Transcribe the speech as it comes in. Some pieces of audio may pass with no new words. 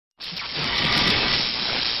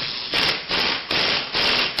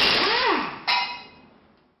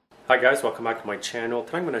Hi guys, welcome back to my channel.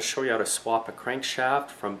 Today I'm going to show you how to swap a crankshaft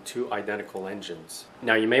from two identical engines.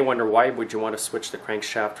 Now you may wonder, why would you want to switch the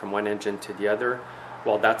crankshaft from one engine to the other?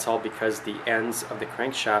 Well, that's all because the ends of the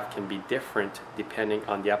crankshaft can be different depending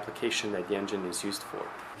on the application that the engine is used for.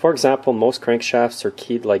 For example, most crankshafts are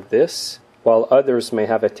keyed like this, while others may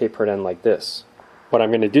have a tapered end like this. What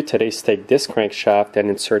I'm going to do today is take this crankshaft and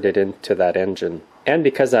insert it into that engine. And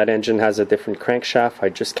because that engine has a different crankshaft, I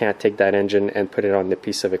just can't take that engine and put it on the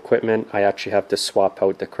piece of equipment. I actually have to swap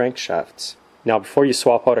out the crankshafts. Now before you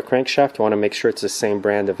swap out a crankshaft, you want to make sure it's the same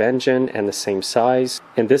brand of engine and the same size.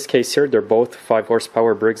 In this case here, they're both 5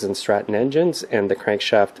 horsepower Briggs and Stratton engines, and the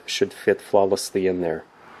crankshaft should fit flawlessly in there.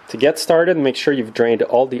 To get started, make sure you've drained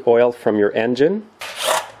all the oil from your engine.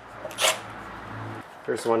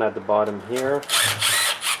 There's one at the bottom here,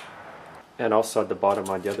 and also at the bottom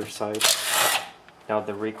on the other side. Now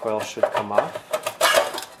the recoil should come off.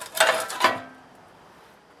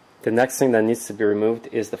 The next thing that needs to be removed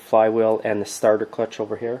is the flywheel and the starter clutch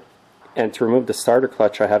over here. And to remove the starter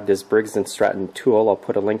clutch, I have this Briggs & Stratton tool. I'll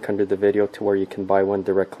put a link under the video to where you can buy one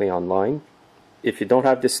directly online. If you don't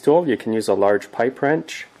have this tool, you can use a large pipe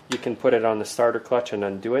wrench. You can put it on the starter clutch and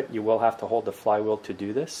undo it. You will have to hold the flywheel to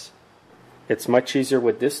do this. It's much easier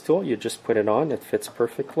with this tool. You just put it on, it fits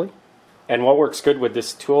perfectly. And what works good with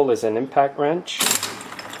this tool is an impact wrench.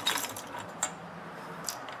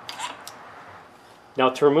 Now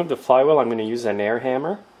to remove the flywheel, I'm going to use an air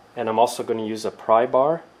hammer, and I'm also going to use a pry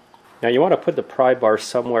bar. Now you want to put the pry bar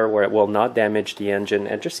somewhere where it will not damage the engine,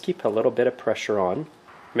 and just keep a little bit of pressure on.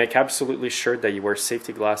 Make absolutely sure that you wear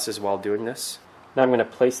safety glasses while doing this. Now I'm going to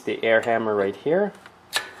place the air hammer right here.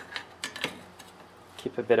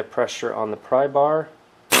 Keep a bit of pressure on the pry bar,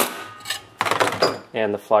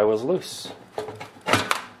 and the flywheel's loose.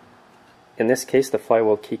 In this case, the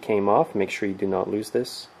flywheel key came off. Make sure you do not lose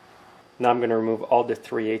this. Now I'm going to remove all the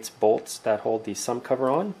 3/8 bolts that hold the sump cover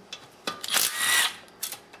on.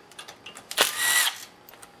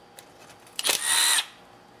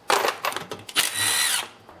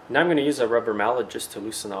 Now I'm going to use a rubber mallet just to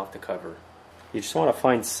loosen off the cover. You just want to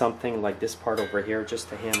find something like this part over here just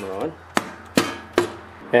to hammer on.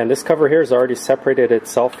 And this cover here has already separated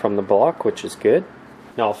itself from the block, which is good.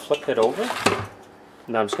 Now I'll flip it over.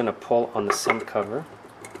 Now I'm just going to pull on the sump cover.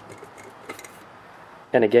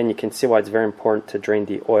 And again, you can see why it's very important to drain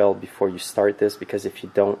the oil before you start this, because if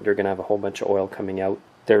you don't, you're going to have a whole bunch of oil coming out.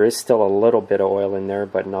 There is still a little bit of oil in there,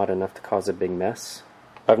 but not enough to cause a big mess.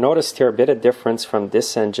 I've noticed here a bit of difference from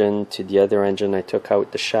this engine to the other engine I took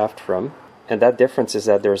out the shaft from. And that difference is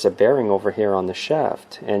that there's a bearing over here on the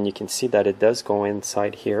shaft, and you can see that it does go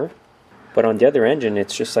inside here. But on the other engine,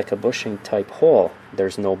 it's just like a bushing type hole.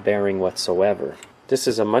 There's no bearing whatsoever. This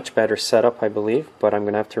is a much better setup, I believe, but I'm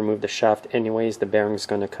going to have to remove the shaft anyways. The bearing's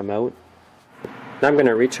going to come out. Now I'm going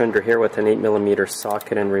to reach under here with an 8mm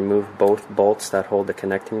socket and remove both bolts that hold the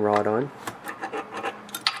connecting rod on.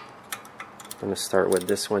 I'm going to start with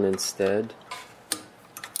this one instead.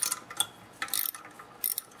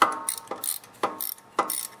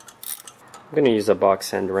 I'm going to use a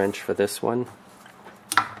box end wrench for this one.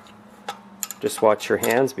 Just watch your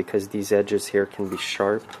hands because these edges here can be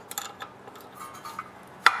sharp.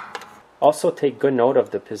 Also take good note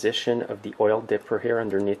of the position of the oil dipper here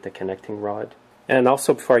underneath the connecting rod. And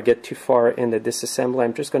also, before I get too far in the disassembly,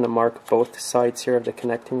 I'm just going to mark both sides here of the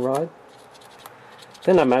connecting rod.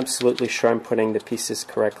 Then I'm absolutely sure I'm putting the pieces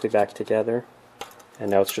correctly back together.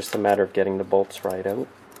 And now it's just a matter of getting the bolts right out.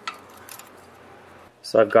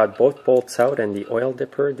 So I've got both bolts out, and the oil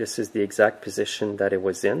dipper, this is the exact position that it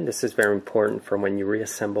was in. This is very important for when you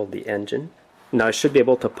reassemble the engine. Now I should be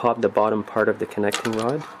able to pop the bottom part of the connecting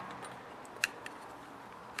rod.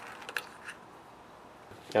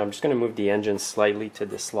 Now I'm just going to move the engine slightly to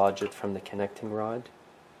dislodge it from the connecting rod,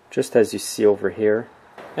 just as you see over here.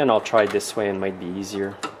 And I'll try it this way, and it might be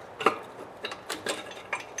easier.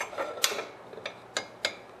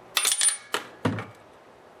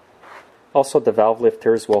 Also, the valve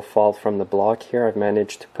lifters will fall from the block here. I've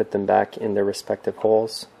managed to put them back in their respective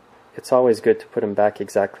holes. It's always good to put them back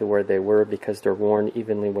exactly where they were because they're worn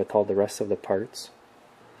evenly with all the rest of the parts.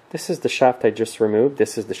 This is the shaft I just removed.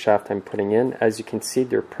 This is the shaft I'm putting in. As you can see,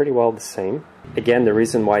 they're pretty well the same. Again, the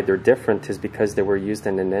reason why they're different is because they were used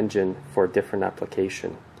in an engine for a different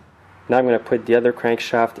application. Now I'm going to put the other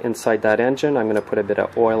crankshaft inside that engine. I'm going to put a bit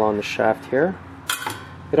of oil on the shaft here.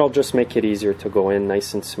 It'll just make it easier to go in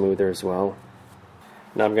nice and smoother as well.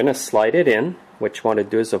 Now I'm going to slide it in. What you want to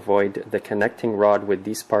do is avoid the connecting rod with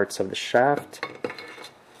these parts of the shaft.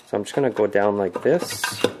 So I'm just going to go down like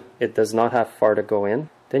this. It does not have far to go in.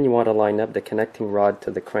 Then you want to line up the connecting rod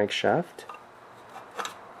to the crankshaft.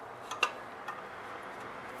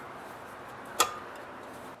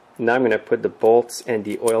 Now I'm going to put the bolts and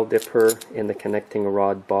the oil dipper in the connecting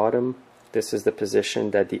rod bottom. This is the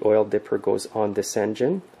position that the oil dipper goes on this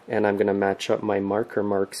engine, and I'm going to match up my marker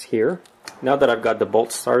marks here. Now that I've got the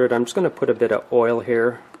bolts started, I'm just going to put a bit of oil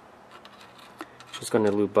here. Just going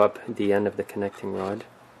to lube up the end of the connecting rod.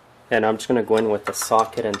 And I'm just going to go in with the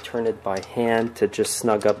socket and turn it by hand to just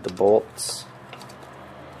snug up the bolts.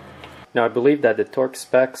 Now I believe that the torque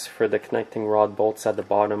specs for the connecting rod bolts at the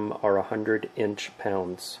bottom are 100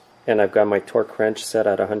 inch-pounds. And I've got my torque wrench set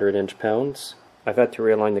at 100 inch-pounds. I've had to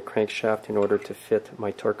realign the crankshaft in order to fit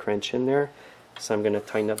my torque wrench in there. So I'm going to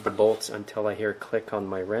tighten up the bolts until I hear a click on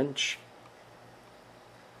my wrench.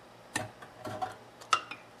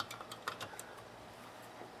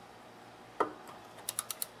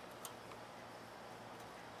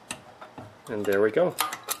 And there we go.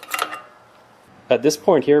 At this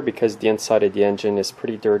point here, because the inside of the engine is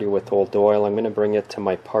pretty dirty with old oil, I'm going to bring it to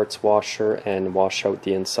my parts washer and wash out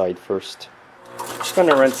the inside first. Just going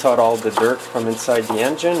to rinse out all the dirt from inside the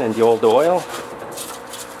engine and the old oil.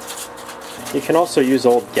 You can also use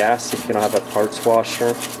old gas if you don't have a parts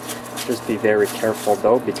washer. Just be very careful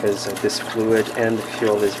though, because this fluid and the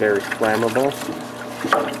fuel is very flammable.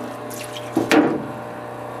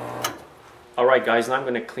 Alright guys, now I'm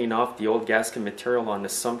going to clean off the old gasket material on the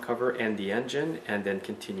sump cover and the engine, and then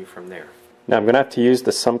continue from there. Now I'm going to have to use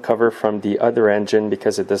the sump cover from the other engine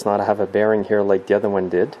because it does not have a bearing here like the other one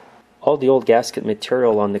did. All the old gasket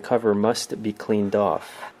material on the cover must be cleaned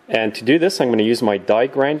off. And to do this, I'm going to use my die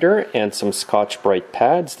grinder and some Scotch-Brite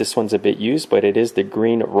pads. This one's a bit used, but it is the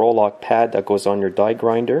green roll-lock pad that goes on your die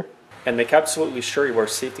grinder. And make absolutely sure you wear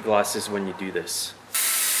safety glasses when you do this.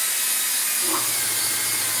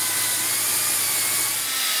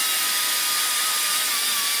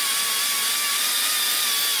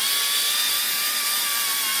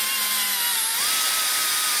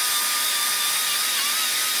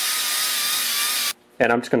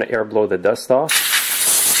 And I'm just going to air blow the dust off.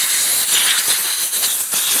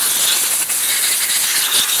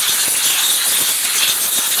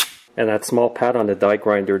 And that small pad on the die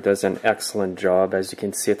grinder does an excellent job. As you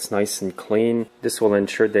can see, it's nice and clean. This will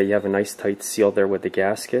ensure that you have a nice tight seal there with the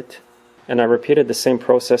gasket. And I repeated the same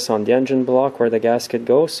process on the engine block where the gasket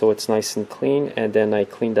goes, so it's nice and clean. And then I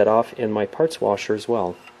cleaned that off in my parts washer as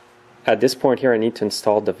well. At this point here, I need to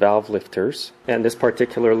install the valve lifters, and this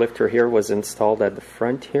particular lifter here was installed at the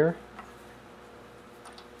front here,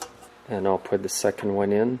 and I'll put the second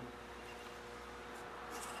one in.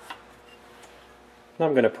 Now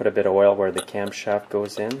I'm going to put a bit of oil where the camshaft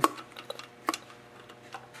goes in.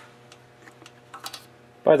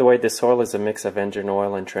 By the way, this oil is a mix of engine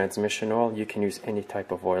oil and transmission oil. You can use any type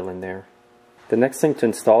of oil in there. The next thing to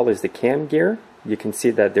install is the cam gear. You can see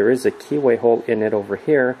that there is a keyway hole in it over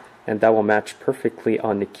here, and that will match perfectly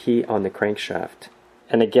on the key on the crankshaft.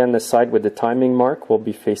 And again, the side with the timing mark will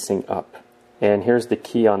be facing up. And here's the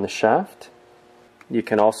key on the shaft. You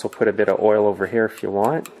can also put a bit of oil over here if you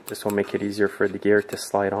want. This will make it easier for the gear to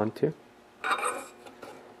slide onto.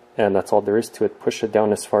 And that's all there is to it. Push it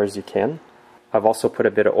down as far as you can. I've also put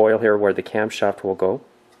a bit of oil here where the camshaft will go.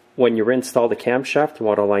 When you reinstall the camshaft, you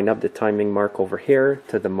want to line up the timing mark over here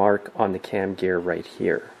to the mark on the cam gear right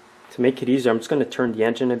here. To make it easier, I'm just going to turn the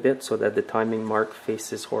engine a bit so that the timing mark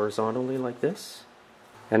faces horizontally like this.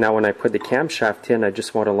 And now when I put the camshaft in, I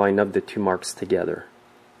just want to line up the two marks together.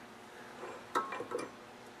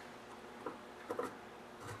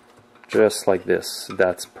 Just like this.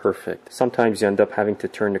 That's perfect. Sometimes you end up having to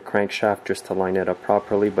turn the crankshaft just to line it up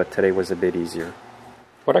properly, but today was a bit easier.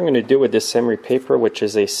 What I'm going to do with this emery paper, which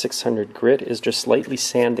is a 600 grit, is just lightly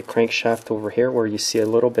sand the crankshaft over here where you see a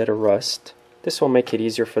little bit of rust. This will make it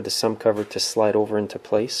easier for the sump cover to slide over into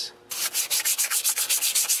place.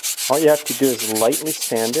 All you have to do is lightly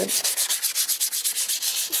sand it.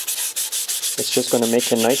 It's just going to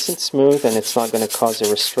make it nice and smooth, and it's not going to cause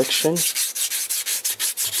a restriction.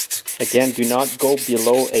 Again, do not go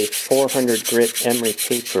below a 400 grit emery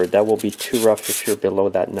paper. That will be too rough if you're below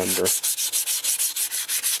that number.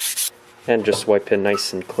 And just wipe it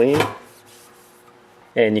nice and clean.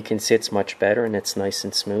 And you can see it's much better and it's nice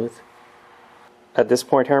and smooth. At this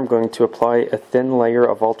point here, I'm going to apply a thin layer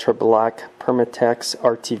of ultra black Permatex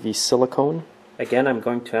RTV silicone. Again, I'm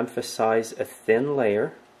going to emphasize a thin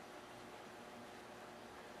layer.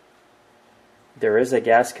 There is a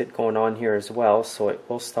gasket going on here as well, so it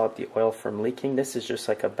will stop the oil from leaking. This is just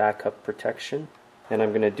like a backup protection. And I'm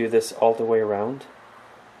going to do this all the way around.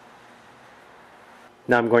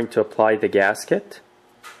 Now I'm going to apply the gasket.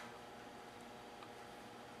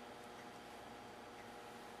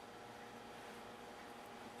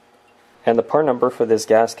 And the part number for this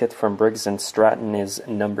gasket from Briggs and Stratton is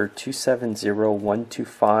number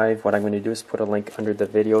 270125. What I'm going to do is put a link under the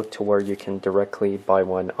video to where you can directly buy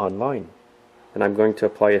one online. And I'm going to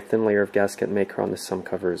apply a thin layer of gasket maker on the sump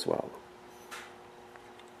cover as well.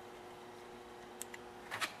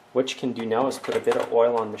 What you can do now is put a bit of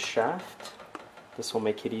oil on the shaft. This will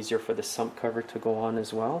make it easier for the sump cover to go on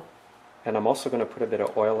as well. And I'm also going to put a bit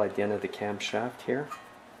of oil at the end of the camshaft here.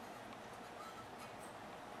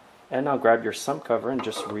 And now grab your sump cover and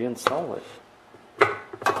just reinstall it.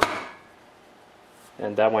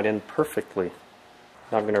 And that went in perfectly.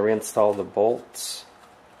 Now I'm going to reinstall the bolts.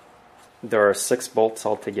 There are 6 bolts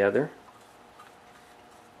altogether.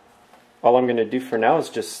 All I'm going to do for now is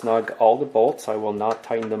just snug all the bolts. I will not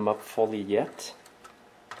tighten them up fully yet.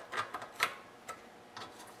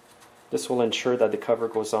 This will ensure that the cover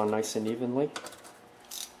goes on nice and evenly.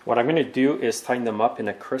 What I'm going to do is tighten them up in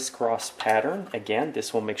a crisscross pattern. Again,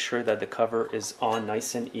 this will make sure that the cover is on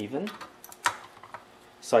nice and even.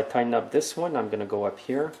 So I tighten up this one. I'm going to go up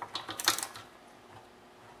here.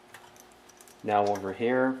 Now over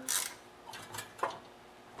here.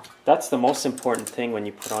 That's the most important thing when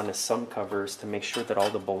you put on a sump cover, is to make sure that all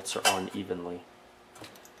the bolts are on evenly.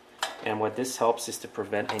 And what this helps is to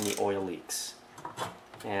prevent any oil leaks.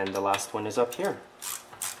 And the last one is up here.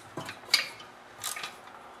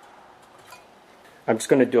 I'm just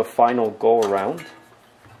going to do a final go around.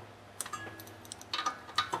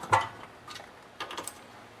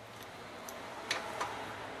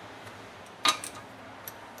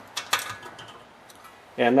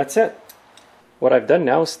 And that's it. What I've done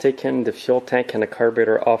now is taken the fuel tank and the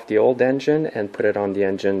carburetor off the old engine and put it on the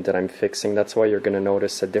engine that I'm fixing. That's why you're going to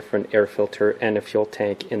notice a different air filter and a fuel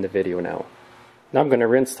tank in the video now. Now I'm going to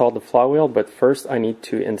reinstall the flywheel, but first I need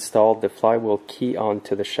to install the flywheel key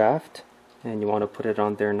onto the shaft. And you want to put it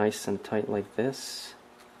on there nice and tight like this.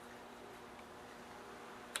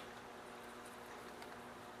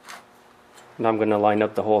 Now I'm going to line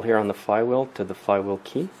up the hole here on the flywheel to the flywheel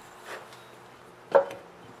key.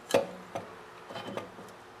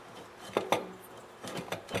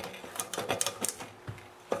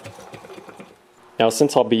 Now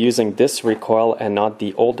since I'll be using this recoil and not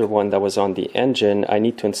the older one that was on the engine, I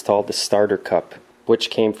need to install the starter cup,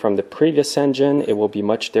 which came from the previous engine. It will be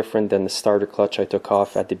much different than the starter clutch I took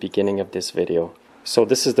off at the beginning of this video. So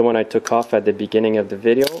this is the one I took off at the beginning of the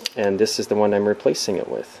video, and this is the one I'm replacing it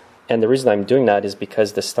with. And the reason I'm doing that is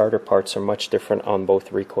because the starter parts are much different on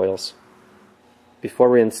both recoils. Before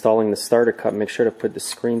reinstalling the starter cup, make sure to put the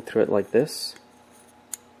screen through it like this,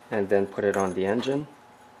 and then put it on the engine.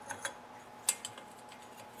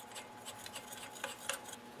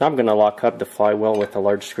 Now I'm going to lock up the flywheel with a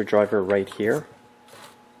large screwdriver right here.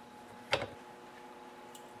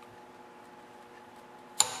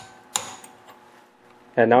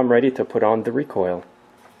 And now I'm ready to put on the recoil.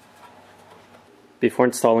 Before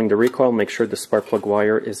installing the recoil, make sure the spark plug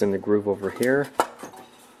wire is in the groove over here.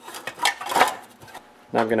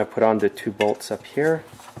 Now I'm going to put on the 2 bolts up here.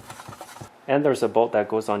 And there's a bolt that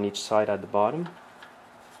goes on each side at the bottom.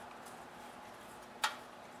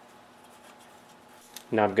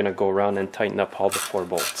 Now I'm going to go around and tighten up all the 4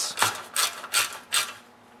 bolts.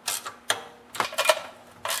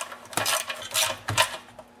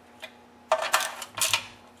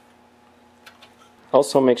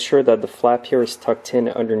 Also make sure that the flap here is tucked in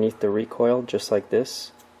underneath the recoil, just like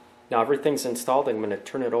this. Now everything's installed. I'm going to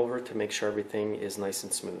turn it over to make sure everything is nice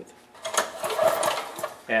and smooth.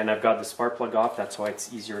 And I've got the spark plug off, that's why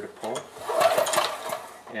it's easier to pull.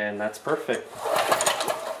 And that's perfect.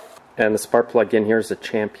 And the spark plug in here is a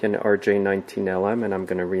Champion RJ19LM, and I'm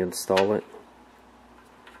going to reinstall it.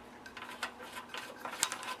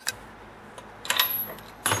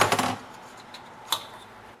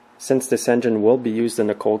 Since this engine will be used in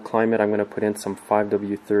a cold climate, I'm going to put in some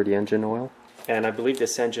 5W30 engine oil. And I believe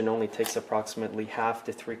this engine only takes approximately half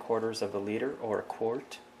to 3/4 of a liter or a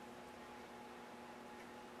quart.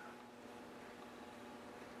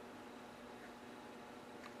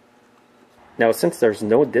 Now since there's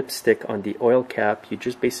no dipstick on the oil cap, you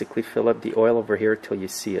just basically fill up the oil over here till you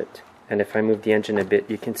see it. And if I move the engine a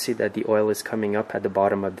bit, you can see that the oil is coming up at the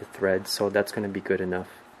bottom of the thread, so that's going to be good enough.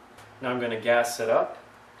 Now I'm going to gas it up.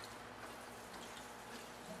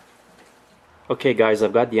 Okay guys,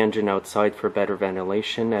 I've got the engine outside for better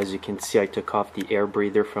ventilation. As you can see, I took off the air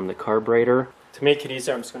breather from the carburetor. To make it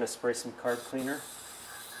easier, I'm just going to spray some carb cleaner.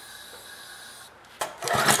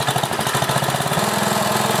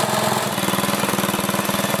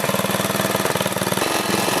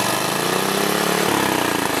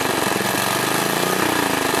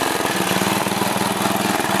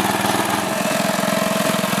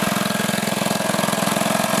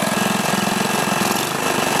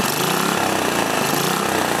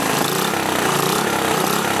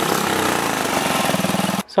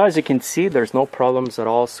 So as you can see, there's no problems at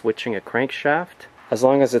all switching a crankshaft, as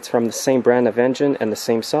long as it's from the same brand of engine and the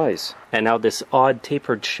same size. And now this odd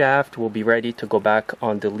tapered shaft will be ready to go back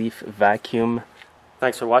on the leaf vacuum.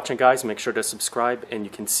 Thanks for watching, guys. Make sure to subscribe and you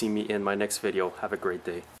can see me in my next video. Have a great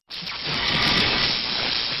day.